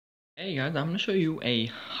Hey guys, I'm going to show you a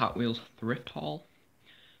Hot Wheels thrift haul.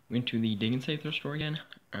 Went to the Dig and Save thrift store again.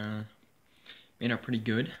 Made out pretty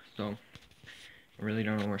good, so I really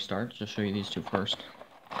don't know where to start. Just show you these two first.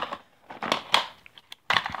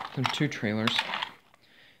 Some two trailers.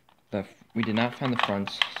 We did not find the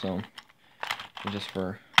fronts, so they're just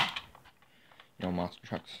for, monster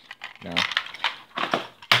trucks. Now,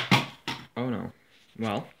 oh no.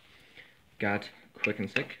 Well, got Quick and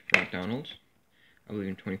Sick from McDonald's. I believe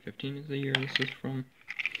in 2015 is the year this is from.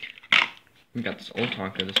 We got this old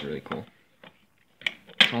Tonka. This is really cool.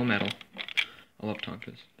 It's all metal. I love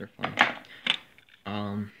Tonkas. They're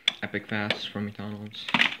fun. Epic Fast from McDonald's.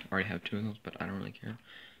 I already have two of those, but I don't really care.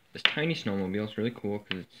 This tiny snowmobile is really cool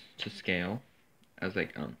because it's to scale, as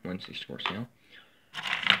like 1/64 scale.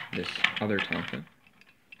 This other Tonka.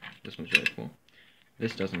 This one's really cool.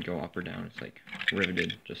 This doesn't go up or down. It's like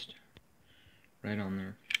riveted just right on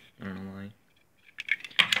there. I don't know why.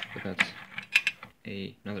 But that's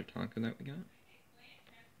another Tonka that we got.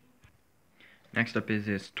 Next up is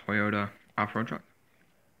this Toyota off-road truck.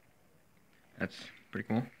 That's pretty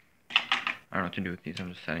cool. I don't know what to do with these.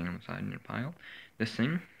 I'm just setting them aside in a pile. This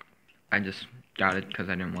thing, I just got it because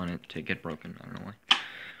I didn't want it to get broken. I don't know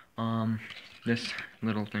why. This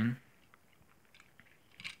little thing,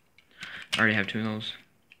 I already have two of those.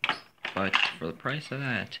 But for the price of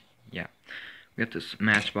that, yeah. We got this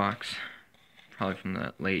Matchbox, probably from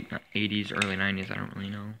the late 80s, early 90s, I don't really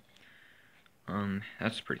know.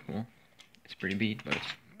 That's pretty cool. It's pretty beat, but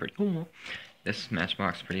it's pretty cool. This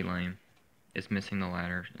Matchbox is pretty lame. It's missing the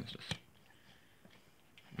ladder. It's just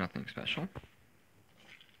nothing special.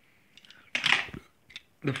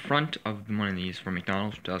 The front of one of these from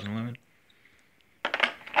McDonald's 2011.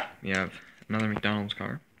 We have another McDonald's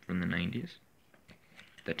car from the 90s.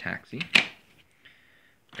 The Taxi.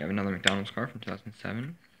 We have another McDonald's car from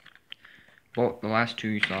 2007. Well, the last two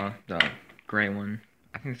you saw, the gray one,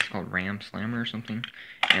 I think it's called Ram Slammer or something,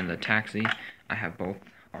 and the Taxi, I have both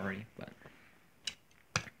already, but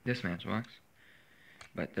this Matchbox,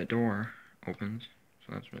 but the door opens,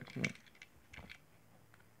 so that's really cool.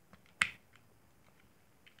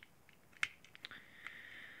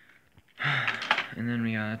 And then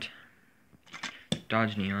we got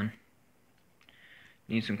Dodge Neon,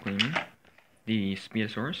 needs some cleaning. The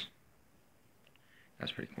Speedosaurus,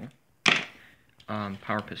 that's pretty cool.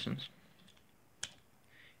 Power pistons.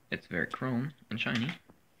 It's very chrome and shiny.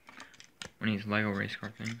 One of these Lego race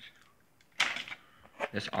car things.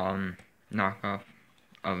 This knockoff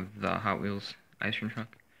of the Hot Wheels ice cream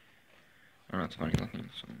truck. I don't know, it's funny looking,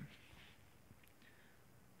 so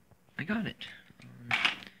I got it.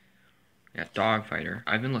 Yeah, Dog Fighter.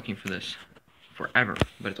 I've been looking for this forever,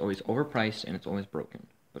 but it's always overpriced and it's always broken.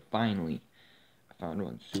 But finally, I found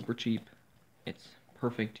one super cheap. It's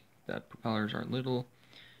perfect. The propellers are a little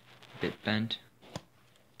bit bent.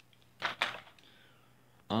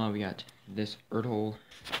 We got this Erdhole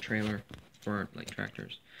trailer for like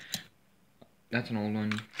tractors. That's an old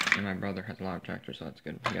one, and my brother has a lot of tractors, so that's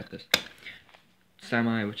good. We got this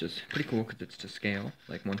semi, which is pretty cool because it's to scale,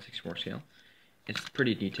 like 1/64 scale. It's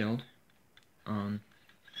pretty detailed.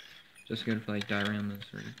 Just good for like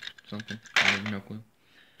dioramas or something. I have no clue.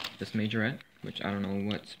 This Majorette, which I don't know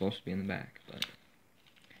what's supposed to be in the back, but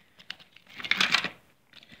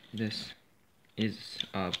this is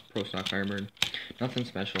a Pro Stock Firebird. Nothing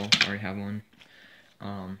special. I already have one.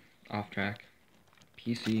 Off track.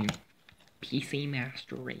 PC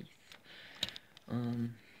Master Race.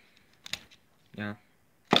 Yeah.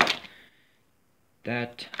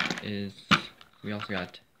 That is. We also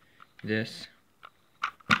got this.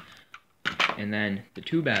 And then the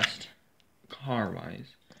two best,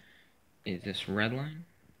 car-wise, is this red line.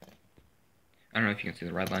 I don't know if you can see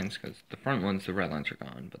the red lines, because the front ones, the red lines are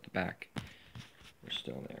gone, but the back, they're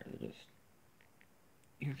still there.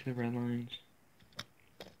 You can see the red lines.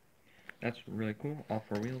 That's really cool. All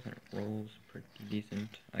four wheels, and it rolls pretty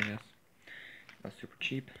decent, I guess. That's super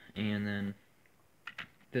cheap. And then,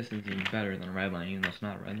 this is even better than a red line, even though it's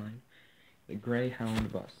not a red line. The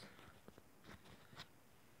Greyhound bus.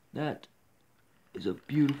 That is a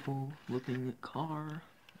beautiful looking car.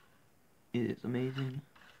 It is amazing.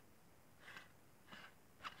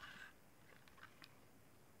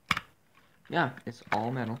 Yeah, it's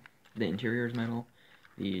all metal. The interior is metal.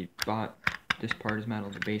 This part is metal.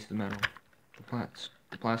 The base is metal.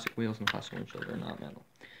 The plastic wheels and the plastic windshield are not metal.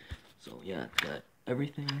 So yeah, it's got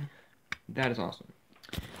everything. That is awesome.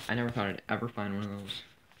 I never thought I'd ever find one of those.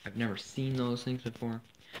 I've never seen those things before.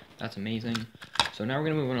 That's amazing. So now we're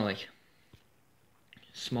gonna move on to like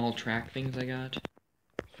small track things I got.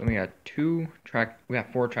 So we got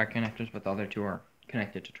four track connectors, but the other two are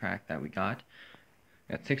connected to track that we got.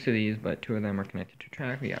 Got 6 of these, but 2 of them are connected to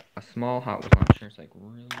track. We got a small Hot Wheels launcher. It's like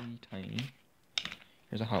really tiny.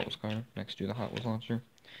 Here's a Hot Wheels car next to the Hot Wheels launcher.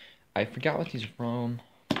 I forgot what these are from.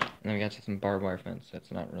 And then we got some barbed wire fence.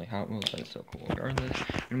 That's not really Hot Wheels, but it's so cool regardless.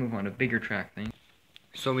 We're gonna move on to bigger track things.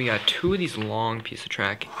 So we got 2 of these long pieces of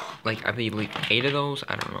track. Like, I believe 8 of those.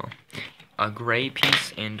 I don't know. A gray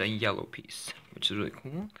piece and a yellow piece, which is really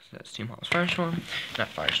cool because that's Team Hot Wheels Firestorm. Not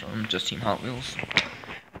Firestorm, just Team Hot Wheels.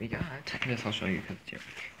 We got this. I'll show you because it's here.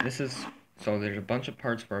 This is so there's a bunch of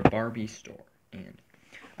parts for a Barbie store, and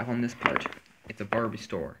I found this part. It's a Barbie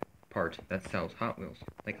store part that sells Hot Wheels,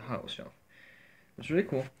 like a Hot Wheels shelf. It's really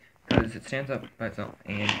cool because it stands up by itself,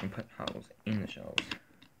 and you can put Hot Wheels in the shelves.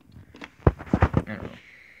 I don't know.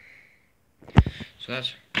 So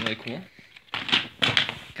that's really cool.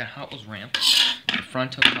 Got Hot Wheels ramp, the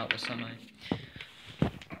front of the Hot Wheels semi,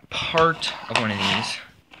 part of one of these,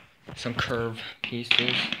 some curve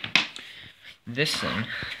pieces, this thing,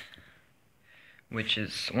 which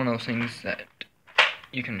is one of those things that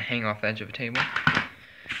you can hang off the edge of a table.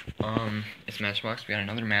 It's Matchbox. We got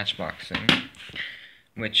another Matchbox thing,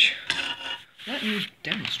 which let me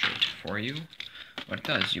demonstrate for you what it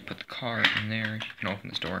does. You put the car in there, you can open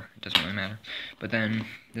this door, it doesn't really matter, but then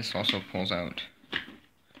this also pulls out.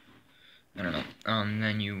 I don't know.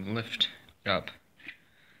 Then you lift it up.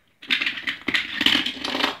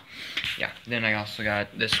 Yeah, then I also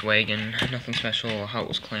got this wagon, nothing special, a Hot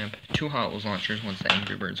Wheels clamp, 2 Hot Wheels launchers, one's the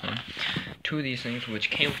Angry Birds one. 2 of these things, which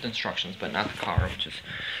came with instructions, but not the car, which is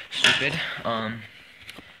stupid.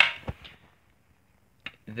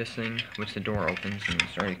 This thing, which the door opens, and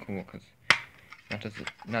it's really cool, because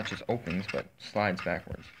not just opens, but slides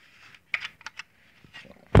backwards.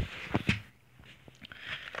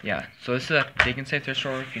 Yeah, so this is a Dig and Save Thrift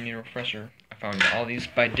store if you need a refresher. I found all these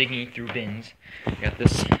by digging through bins. I got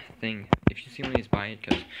this thing. If you see one of these, buy it,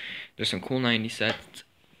 because there's some cool 90s sets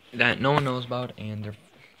that no one knows about, and they're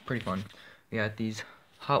pretty fun. We got these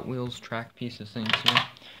Hot Wheels track pieces things here.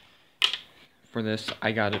 For this,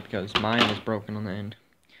 I got it because mine was broken on the end.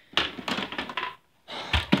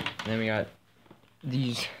 And then we got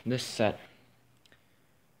this set.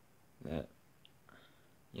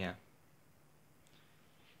 Yeah.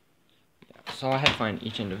 So I had to find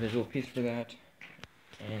each individual piece for that,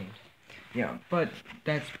 and yeah, but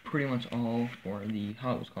that's pretty much all for the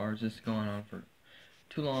Hot Wheels cars. This is going on for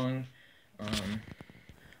too long, so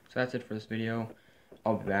that's it for this video.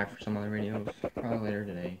 I'll be back for some other videos, probably later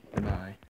today. Goodbye.